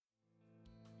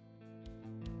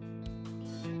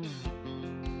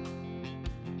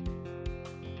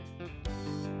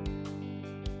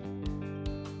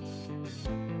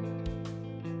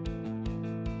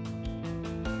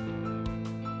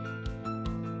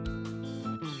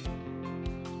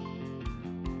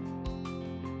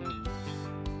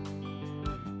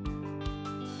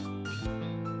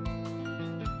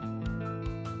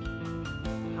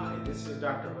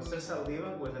Dr. Jose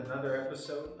Saldiva with another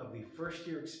episode of the First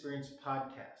Year Experience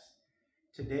podcast.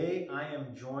 Today I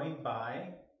am joined by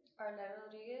Arla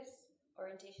Rodriguez,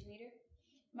 Orientation Leader.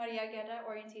 Maria Guerra,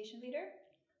 Orientation Leader.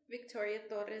 Victoria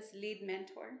Torres, Lead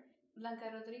Mentor. Blanca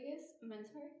Rodriguez,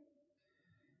 Mentor.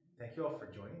 Thank you all for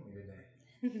joining me today.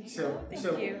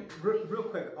 Thank you. Real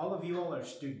quick, all of you all are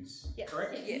students, Yes.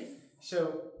 correct? Yes.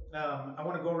 So I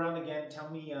want to go around again. Tell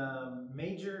me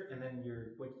major and then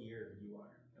what year you are.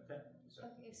 Okay.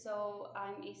 So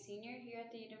I'm a senior here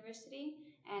at the university,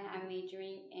 and I'm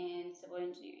majoring in civil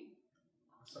engineering.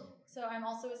 Awesome. So I'm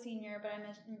also a senior, but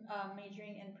I'm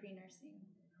majoring in pre-nursing.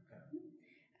 Okay.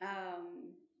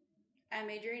 I'm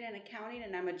majoring in accounting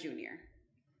and I'm a junior.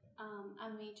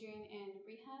 I'm majoring in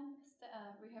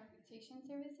rehabilitation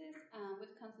services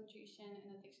with concentration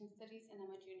in addiction studies, and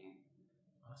I'm a junior.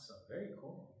 Awesome. Very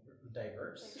cool.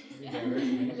 Diverse. Yeah. Diverse A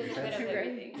majors. little bit That's of great.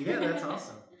 everything. Yeah, that's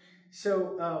awesome.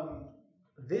 So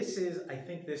I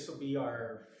think this will be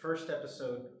our first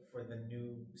episode for the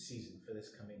new season for this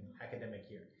coming academic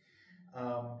year.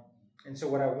 And so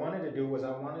what I wanted to do was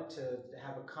I wanted to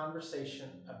have a conversation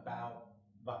about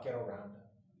Vaquero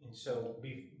Roundup. And so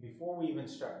before we even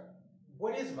start,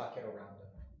 what is Vaquero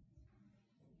Roundup?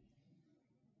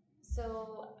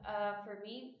 So for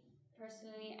me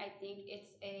personally, I think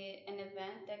it's an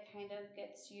event that kind of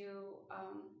gets you,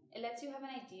 it lets you have an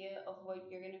idea of what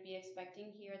you're going to be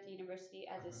expecting here at the university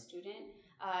as a student,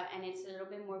 and it's a little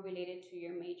bit more related to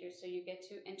your major. So you get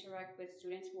to interact with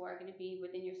students who are going to be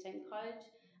within your same college,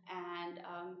 and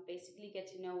basically get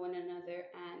to know one another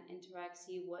and interact,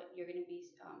 see what you're going to be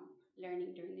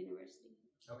learning during the university.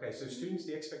 Okay, so students,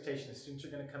 the expectation is students are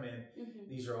going to come in. Mm-hmm.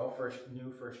 These are all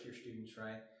new first year students,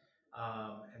 right?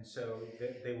 And so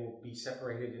they will be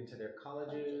separated into their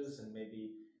colleges, and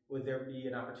maybe would there be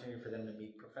an opportunity for them to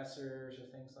meet professors or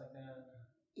things like that?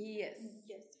 Yes.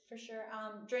 Yes, for sure.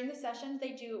 During the sessions,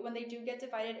 when they do get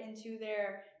divided into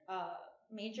their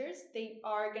majors, they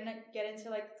are gonna get into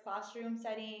like classroom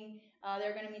setting.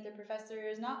 They're gonna meet their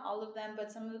professors. Not all of them,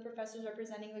 but some of the professors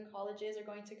representing the colleges are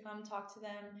going to come talk to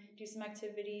them, do some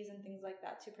activities and things like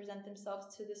that to present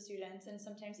themselves to the students, and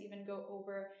sometimes even go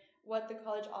over what the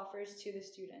college offers to the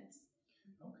students.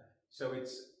 Okay, so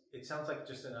it sounds like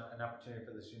just an opportunity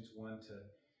for the students, one,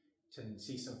 to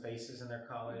see some faces in their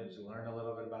college, learn a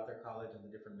little bit about their college and the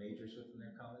different majors within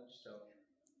their college. So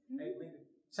it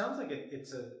sounds like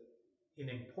it's an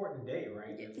important day,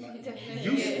 right? Yes. It's like Definitely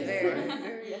useful, is. right?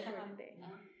 Very important day.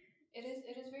 It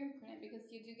is very important because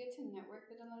you do get to network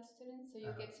with a lot of students, so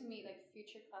you Uh-huh. get to meet like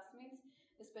future classmates,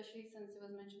 especially since it was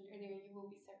mentioned earlier you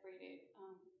will be separated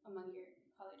among your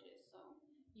colleges. So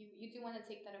you do want to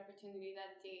take that opportunity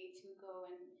that day to go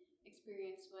and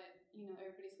experience what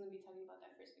everybody's going to be talking about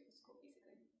that first week of school,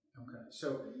 basically. Okay,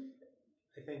 so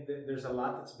I think that there's a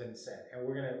lot that's been said, and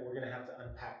we're gonna have to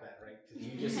unpack that, right? 'Cause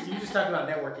you just talked about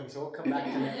networking, so we'll come back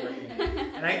to networking.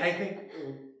 And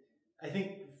I think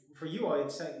for you all,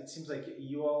 it seems like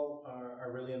you all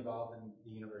are really involved in the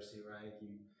university, right?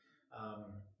 You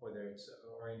whether it's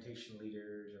orientation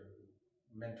leaders or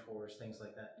mentors, things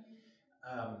like that.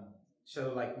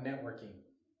 So like networking,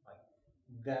 like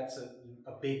that's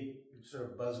a big sort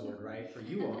of buzzword, right, for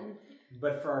you all.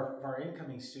 But for our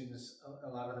incoming students, a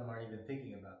lot of them aren't even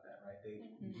thinking about that, right?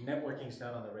 Networking's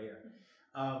not on the radar.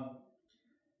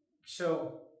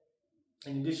 So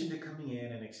in addition to coming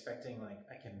in and expecting, like,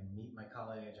 I can meet my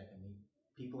college, I can meet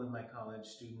people in my college,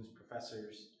 students,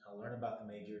 professors, I'll learn about the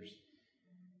majors.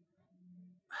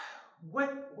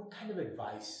 What kind of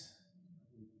advice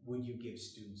would you give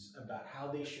students about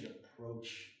how they should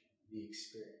approach the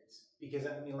experience? Because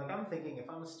I mean, like, I'm thinking if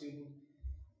I'm a student,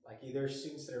 like, there's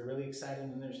students that are really excited,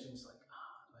 and there's students like,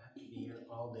 do I have to be here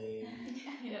all day?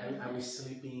 I was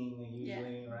sleeping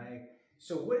usually, right?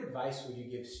 So what advice would you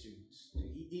give students?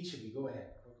 Each of you, go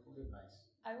ahead. What advice?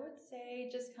 I would say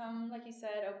just come, like you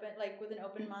said, with an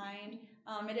open mind.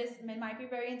 It might be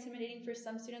very intimidating for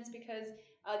some students because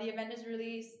the event is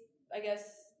really, I guess,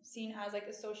 seen as like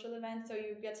a social event. So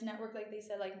you get to network, like they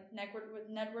said, like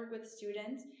network with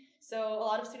students. So a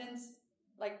lot of students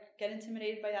like get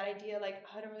intimidated by that idea, like,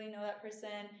 I don't really know that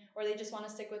person, or they just want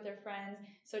to stick with their friends.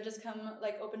 So just come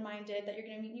like open-minded that you're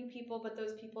going to meet new people, but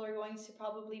those people are going to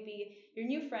probably be your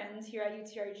new friends here at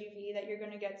UTRGV that you're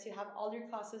going to get to have all your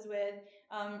classes with,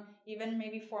 even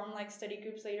maybe form like study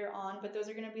groups later on, but those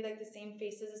are going to be like the same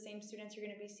faces, the same students you're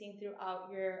going to be seeing throughout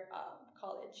your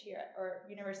college here or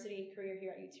university career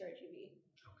here at UTRGV.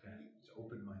 Okay, so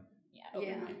open-minded. Yeah,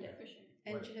 open-minded. For sure.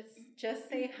 And just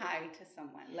say hi to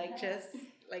someone, like just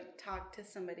like talk to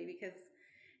somebody, because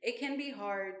it can be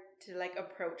hard to like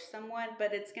approach someone,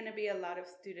 but it's going to be a lot of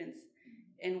students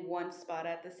in one spot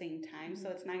at the same time, so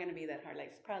it's not going to be that hard.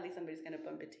 Like, probably somebody's going to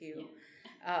bump into you.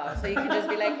 So you can just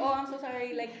be like, oh, I'm so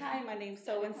sorry. Like, hi, my name's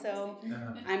so-and-so.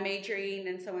 I'm majoring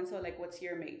in so-and-so. Like, what's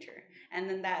your major? And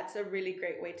then that's a really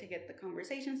great way to get the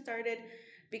conversation started,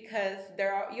 because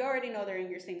you already know they're in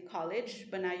your same college,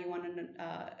 but now you want to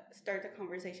start the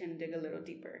conversation and dig a little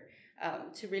deeper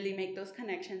to really make those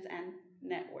connections and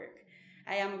network.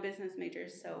 I am a business major,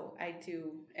 so I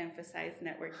do emphasize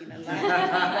networking a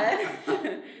lot.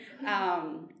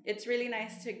 It's really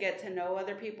nice to get to know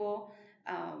other people,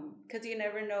 because you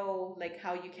never know like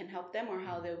how you can help them or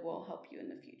how they will help you in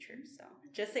the future. So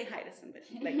just say hi to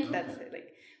somebody. Like, that's it.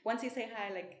 Like, once you say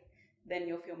hi, like, then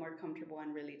you'll feel more comfortable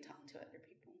and really talk to other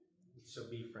people. So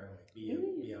be friendly,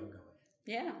 be outgoing.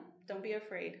 Yeah, don't be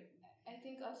afraid. I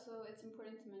think also it's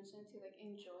important to mention to like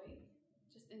enjoy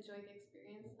the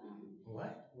experience.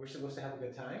 What? We're supposed to have a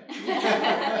good time?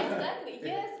 Exactly.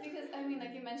 Yes, because I mean,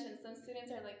 like you mentioned, some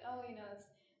students are like, oh,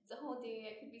 it's a whole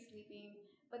day. I could be sleeping.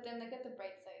 But then look at the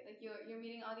bright side. Like you're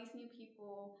meeting all these new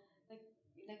people.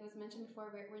 Like was mentioned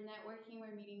before, we're networking.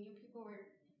 We're meeting new people. We're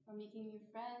making new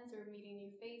friends. We're meeting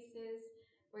new faces.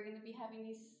 We're gonna be having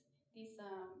these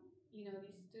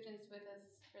students with us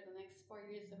for the next 4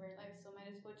 years of our lives. So might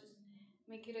as well just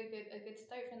make it a good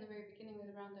start from the very beginning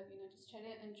with a roundup. Just try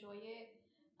to enjoy it.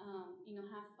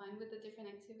 Have fun with the different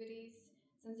activities,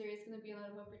 since there is going to be a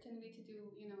lot of opportunity to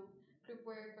do group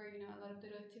work or a lot of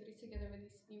little activities together with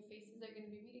these new faces they're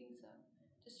going to be meeting. So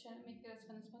just try to make it as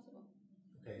fun as possible.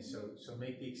 Okay, so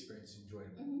make the experience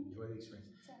enjoyable. Enjoy the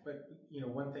experience. Exactly.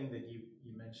 But one thing that you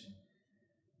mentioned,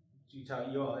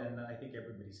 you all, and I think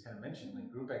everybody's kind of mentioned,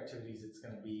 like group activities. It's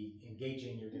going to be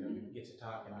engaging. You're going to get to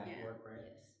talk and network,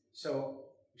 right? Yes. So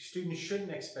students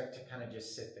shouldn't expect to kind of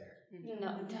just sit there.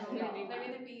 No, They're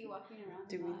going to be walking around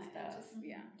doing a lot stuff. and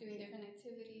just doing different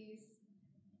activities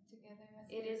together.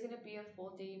 It is going to be a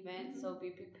full day event, so be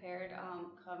prepared.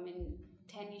 Come in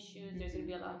tennis shoes. There's going to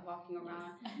be a lot of walking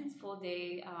around. It's full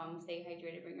day. Stay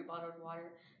hydrated. Bring your bottle of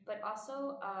water. But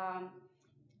also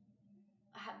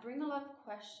bring a lot of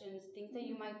questions, things that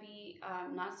you might be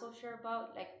not so sure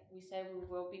about. Like we said, we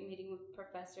will be meeting with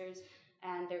professors,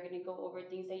 and they're going to go over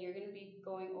things that you're going to be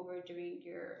going over during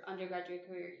your undergraduate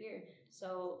career here.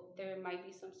 So there might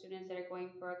be some students that are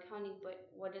going for accounting, but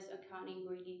what does accounting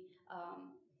really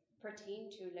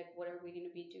pertain to? Like, what are we going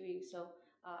to be doing? So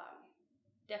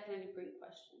definitely bring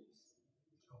questions.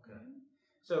 Okay.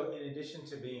 So in addition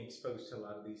to being exposed to a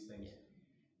lot of these things,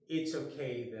 it's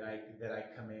okay that I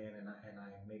come in and I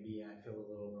maybe I feel a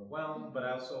little overwhelmed, but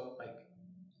I also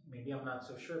maybe I'm not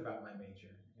so sure about my major,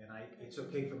 and it's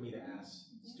okay for me to ask.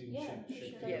 Students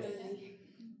should feel Yes. it.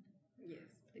 Yes.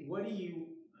 Please. What do you?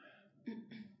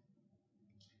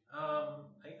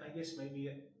 I guess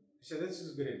maybe. So this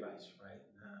is good advice, right?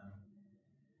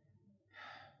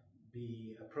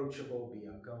 Be approachable, be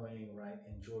outgoing, right?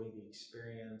 Enjoy the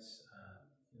experience,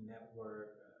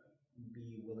 network,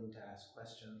 be willing to ask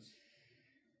questions.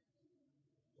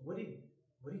 What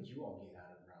did you all get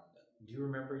out of Roundup? Do you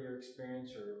remember your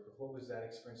experience, or what was that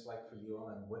experience like for you all,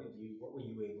 and what were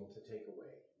you able to take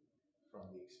away from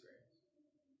the experience?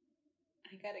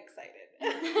 I got excited.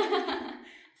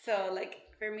 So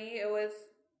for me, it was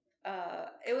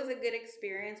a good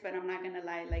experience, but I'm not gonna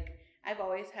lie. I've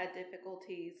always had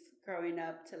difficulties growing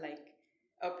up to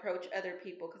approach other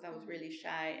people because I was really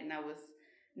shy and I was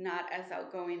not as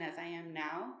outgoing as I am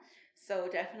now. So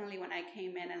definitely when I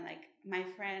came in and my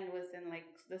friend was in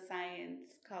the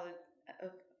science college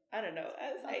of, I don't know,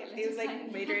 he was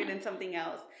majoring in something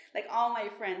else. All my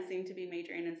friends seemed to be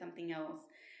majoring in something else.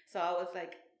 So I was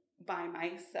by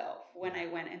myself when I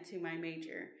went into my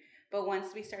major. But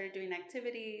once we started doing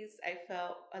activities, I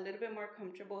felt a little bit more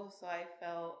comfortable. So I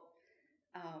felt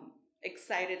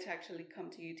excited to actually come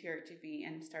to UTRGV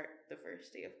and start the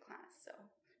first day of class. So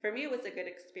for me, it was a good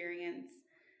experience.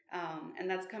 And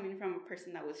that's coming from a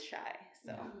person that was shy.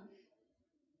 So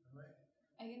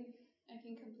I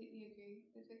can completely agree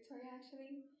with Victoria,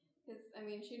 actually, because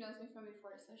she knows me from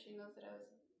before, so she knows that I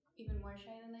was even more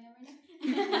shy than I am right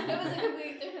now. It was a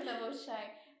completely different level of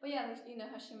shy. But yeah,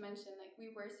 how she mentioned,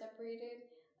 we were separated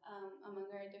among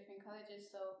our different colleges.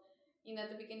 So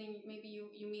at the beginning, maybe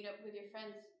you meet up with your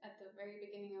friends at the very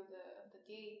beginning of the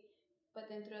day, but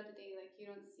then throughout the day, you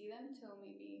don't see them till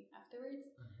maybe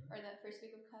afterwards, or that first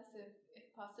week of class, if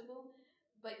possible.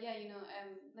 But yeah,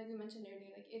 like we mentioned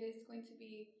earlier, it is going to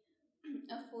be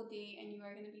a full day, and you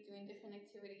are going to be doing different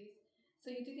activities. So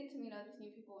you do get to meet all these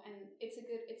new people, and it's a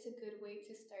good way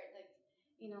to start,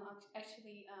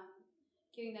 actually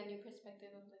getting that new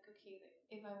perspective of okay,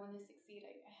 if I want to succeed,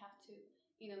 I have to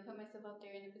put myself out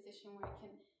there in a position where I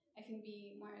can I can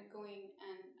be more outgoing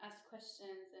and ask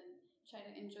questions and try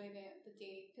to enjoy the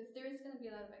day, because there is going to be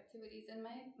a lot of activities. And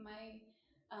my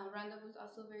roundup was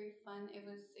also very fun. It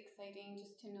was exciting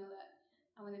just to know that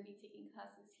I'm going to be taking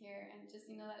classes here, and just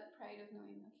that pride of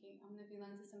knowing, okay, I'm going to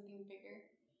belong to something bigger.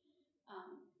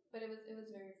 But it was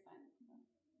very fun.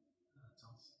 That's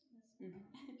awesome. Mhm.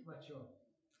 What about you?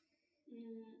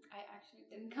 I actually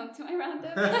didn't come to my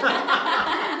roundup.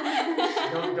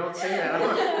 Don't say that.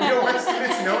 You don't want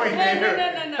students knowing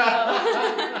that. No.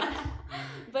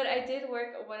 But I did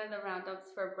work one of the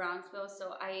roundups for Brownsville,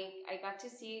 so I got to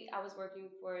see. I was working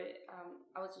for.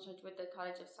 I was in charge with the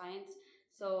College of Science,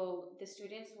 so the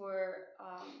students were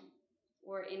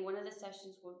in one of the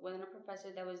sessions with a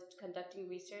professor that was conducting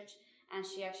research, and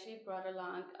she actually brought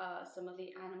along some of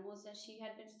the animals that she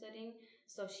had been studying.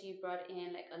 So she brought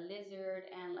in like a lizard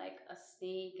and like a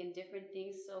snake and different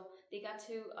things. So they got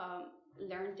to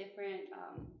learn different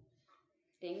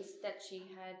things that she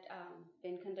had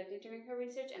been conducting during her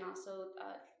research, and also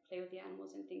play with the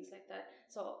animals and things like that.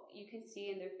 So you can see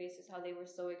in their faces how they were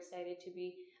so excited to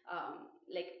be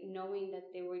like knowing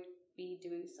that they would be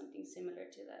doing something similar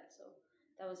to that. So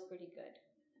that was pretty good.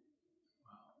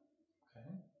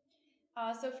 Okay.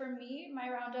 So for me, my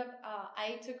roundup,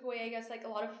 I took away, I guess, like a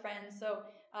lot of friends. So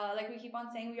like we keep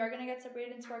on saying, we are going to get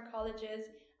separated into our colleges.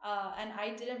 And I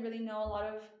didn't really know a lot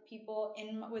of people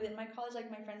within my college, like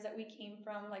my friends that we came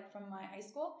from, like from my high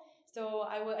school. So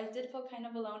I did feel kind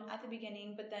of alone at the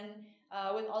beginning, but then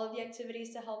with all of the activities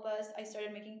to help us, I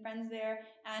started making friends there.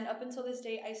 And up until this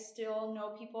day, I still know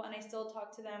people and I still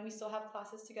talk to them. We still have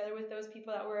classes together with those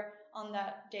people that were on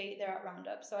that day there at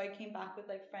Roundup. So I came back with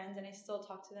like friends and I still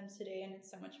talk to them today, and it's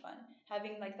so much fun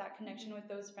having like that connection with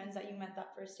those friends that you met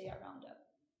that first day at Roundup.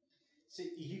 So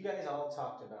you guys all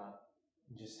talked about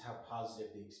just how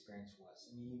positive the experience was.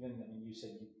 And you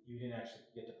said you didn't actually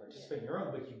get to participate in your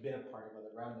own, but you've been a part of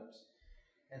other roundups.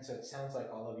 And so it sounds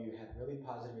like all of you had really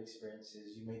positive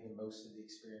experiences. You made the most of the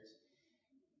experience.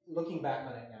 Looking back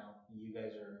on it now, you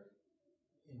guys are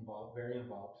very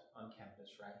involved on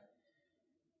campus, right?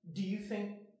 Do you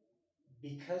think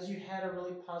because you had a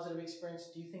really positive experience,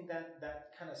 do you think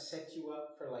that kind of set you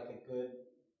up for like a good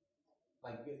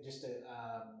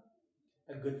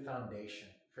foundation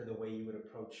for the way you would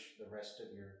approach the rest of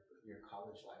your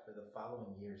college life or the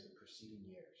following years, the preceding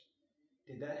years?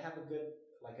 Did that have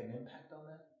an impact on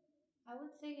that? I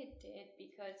would say it did,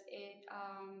 because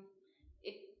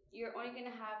you're only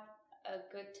gonna have a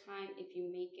good time if you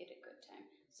make it a good time.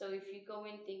 So if you go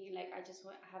in thinking like, I just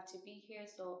have to be here,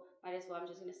 so might as well I'm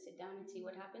just gonna sit down and see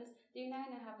what happens, then you're not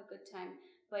gonna have a good time.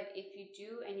 But if you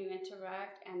do and you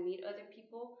interact and meet other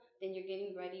people, then you're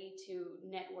getting ready to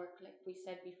network, like we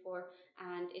said before,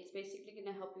 and it's basically going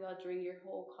to help you out during your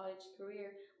whole college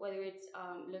career, whether it's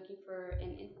looking for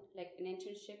an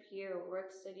internship here or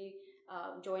work study,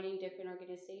 joining different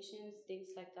organizations,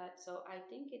 things like that. So I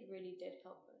think it really did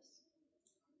help us.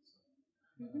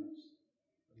 Mm-hmm.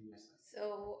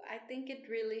 So I think it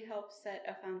really helps set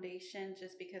a foundation,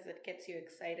 just because it gets you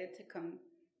excited to come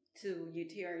to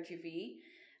UTRGV.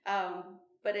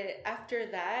 But after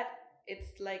that,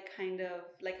 it's like kind of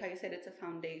like how you said, it's a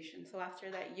foundation. So after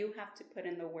that, you have to put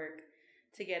in the work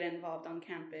to get involved on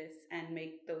campus and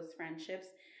make those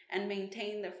friendships and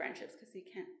maintain the friendships, because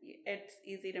it's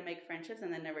easy to make friendships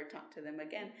and then never talk to them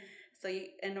again. So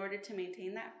in order to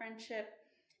maintain that friendship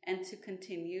and to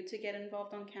continue to get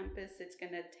involved on campus, it's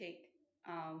going to take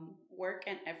work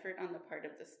and effort on the part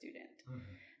of the student.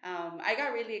 Mm-hmm. I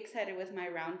got really excited with my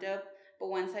roundup, but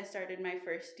once I started my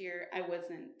first year, I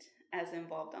wasn't as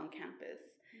involved on campus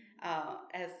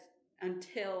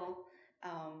until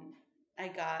I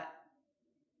got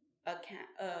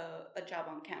a job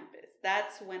on campus.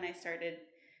 That's when I started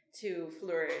to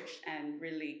flourish and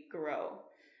really grow.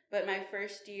 But my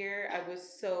first year, I was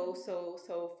so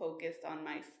focused on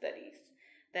my studies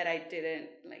that I didn't,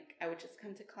 I would just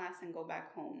come to class and go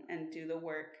back home and do the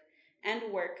work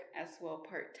and work as well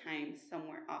part-time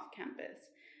somewhere off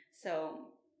campus.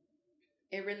 So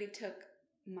it really took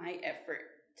my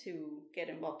effort to get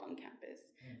involved on campus.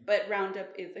 Mm-hmm. But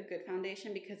Roundup is a good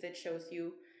foundation because it shows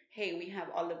you, hey, we have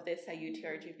all of this at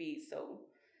UTRGV, so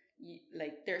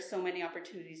there's so many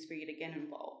opportunities for you to get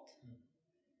involved.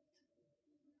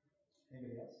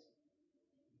 Anybody else?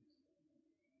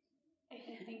 I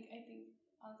think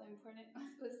all the important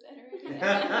was said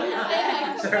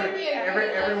already.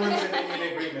 Everyone's in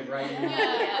agreement, right?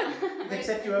 Yeah. They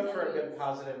set you up for a good,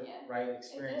 positive, right,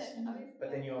 experience. It did,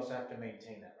 but then you also have to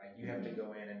maintain that, right? You have to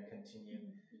go in and continue.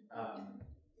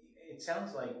 It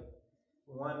sounds like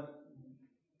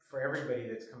for everybody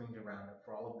that's coming to Roundup,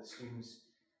 for all of the students,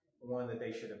 one that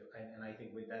they should have, and I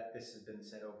think with that, this has been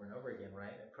said over and over again,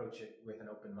 right? Approach it with an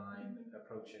open mind,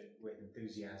 approach it with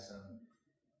enthusiasm,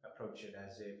 approach it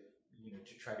as if,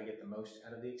 to try to get the most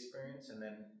out of the experience. And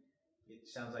then it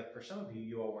sounds like for some of you,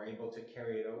 you all were able to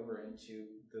carry it over into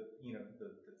the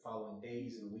following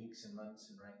days and weeks and months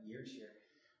and years here.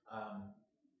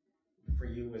 For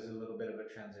you was a little bit of a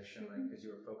transition, right? Because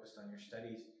you were focused on your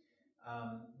studies.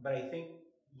 But I think,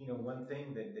 one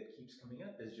thing that keeps coming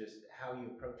up is just how you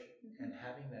approach it and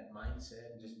having that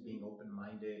mindset and just being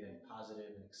open-minded and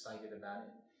positive and excited about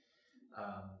it.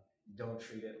 Don't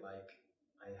treat it like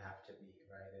I have to be,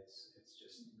 right? It's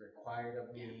just required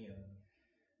of me, and,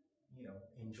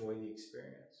 enjoy the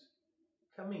experience.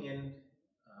 Coming in,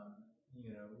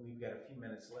 we've got a few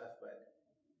minutes left, but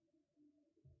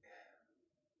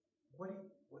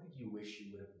what did you wish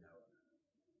you would have known?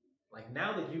 Like,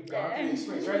 now that you've gone through the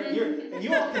experience, right? And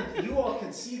you all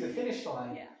can see the finish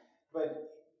line. Yeah.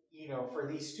 But for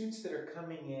these students that are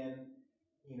coming in,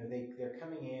 they're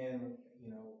coming in,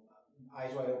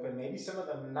 eyes wide open. Maybe some of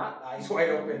them not eyes wide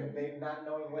open, they not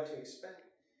knowing what to expect.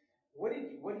 What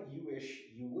did you wish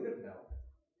you would have known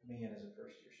coming in as a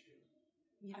first year student?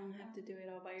 You don't have to do it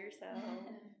all by yourself.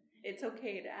 It's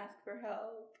okay to ask for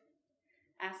help.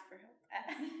 Ask for help.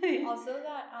 Also,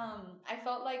 that I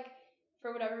felt like,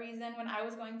 for whatever reason, when I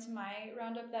was going to my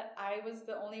roundup, that I was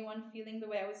the only one feeling the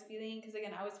way I was feeling. Because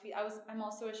again, I'm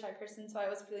also a shy person, so I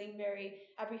was feeling very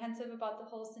apprehensive about the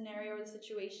whole scenario or the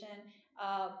situation.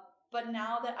 But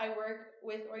now that I work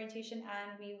with orientation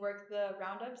and we work the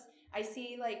roundups, I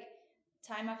see, like,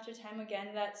 time after time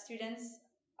again that students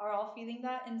are all feeling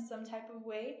that in some type of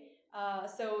way.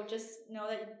 So just know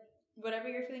that whatever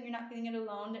you're feeling, you're not feeling it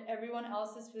alone. Everyone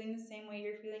else is feeling the same way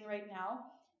you're feeling right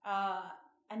now.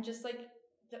 And just like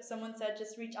someone said,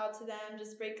 just reach out to them,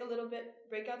 just break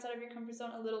outside of your comfort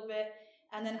zone a little bit.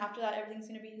 And then after that, everything's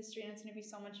going to be history, and it's going to be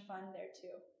so much fun there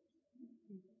too.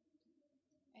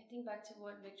 I think back to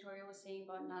what Victoria was saying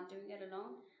about not doing it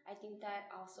alone. I think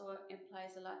that also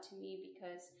implies a lot to me,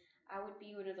 because I would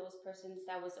be one of those persons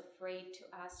that was afraid to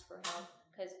ask for help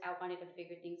because I wanted to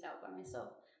figure things out by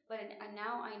myself. But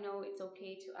now I know it's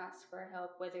okay to ask for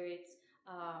help, whether it's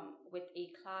with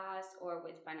a class or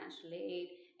with financial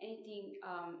aid, anything.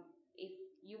 If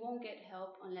you won't get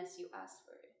help unless you ask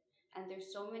for it. And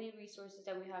there's so many resources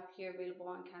that we have here available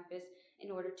on campus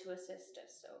in order to assist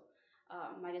us. So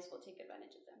might as well take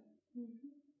advantage of them.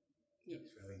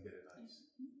 That's really good advice.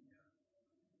 Yeah.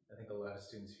 I think a lot of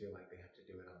students feel like they have to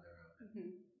do it on their own.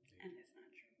 And it's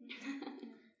not true.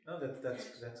 No,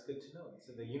 that's good to know.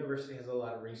 So the university has a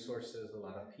lot of resources, a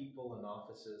lot of people and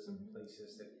offices and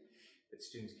places that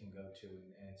students can go to,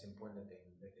 and it's important that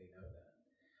they know that.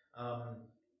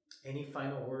 Any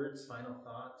final words, final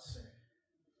thoughts?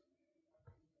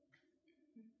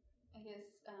 I guess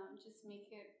just make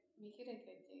it a good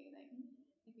day.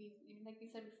 Like we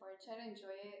said before, try to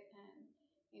enjoy it, and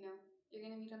you're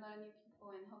gonna meet a lot of new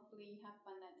people, and hopefully you have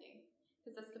fun that day,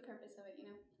 because that's the purpose of it.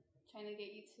 Trying to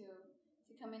get you to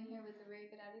come in here with a very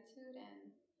good attitude, and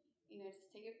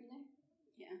just take it from there.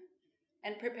 Yeah,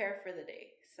 and prepare for the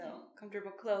day. So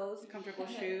comfortable clothes, comfortable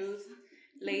shoes.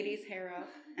 Ladies, hair up.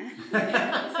 So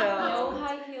no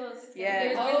high heels.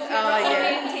 Yeah. There's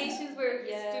orientations where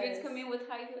students come in with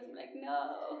high heels. I'm like,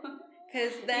 no.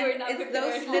 Because then it's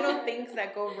those little things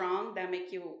that go wrong that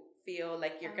make you feel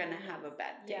like you're gonna have a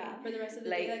bad day. Yeah, for the rest of the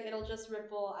day, it'll just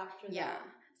ripple after that. Yeah.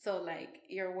 So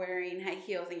you're wearing high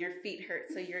heels and your feet hurt,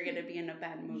 so you're gonna be in a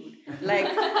bad mood.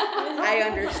 I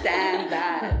understand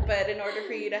that, but in order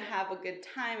for you to have a good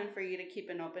time and for you to keep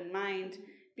an open mind,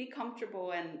 be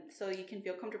comfortable, and so you can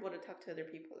feel comfortable to talk to other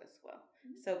people as well.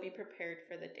 So be prepared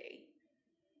for the day.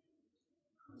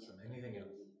 Awesome. Anything else?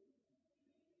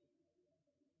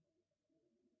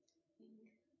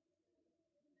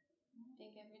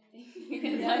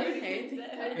 In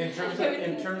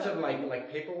terms of like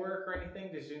paperwork or anything,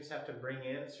 do students have to bring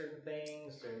in certain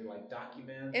things or like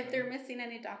documents? If they're missing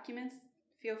any documents,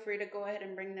 feel free to go ahead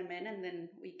and bring them in, and then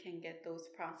we can get those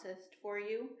processed for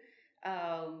you.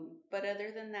 But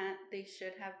other than that, they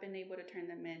should have been able to turn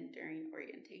them in during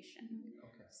orientation.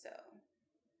 Okay.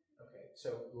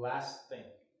 So last thing,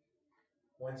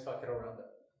 when's Vaquero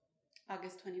Roundup?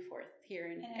 August 24th here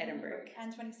in Edinburgh.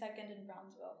 And 22nd in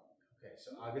Brownsville. Okay,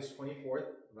 so August 24th,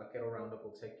 Vaquero Roundup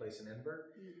will take place in Edinburgh.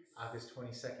 Yes. August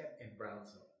 22nd in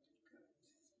Brownsville.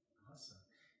 Awesome.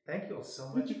 Thank you all so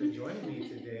much for joining me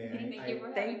today.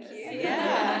 Thank you.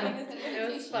 Yeah,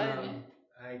 it was fun.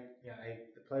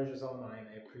 The pleasure's all mine.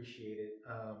 I appreciate it.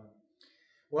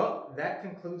 Well, that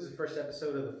concludes the first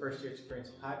episode of the First Year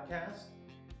Experience podcast.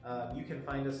 You can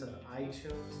find us on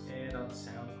iTunes and on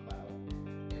SoundCloud.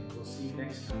 And we'll see you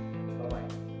next time.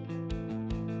 Bye-bye.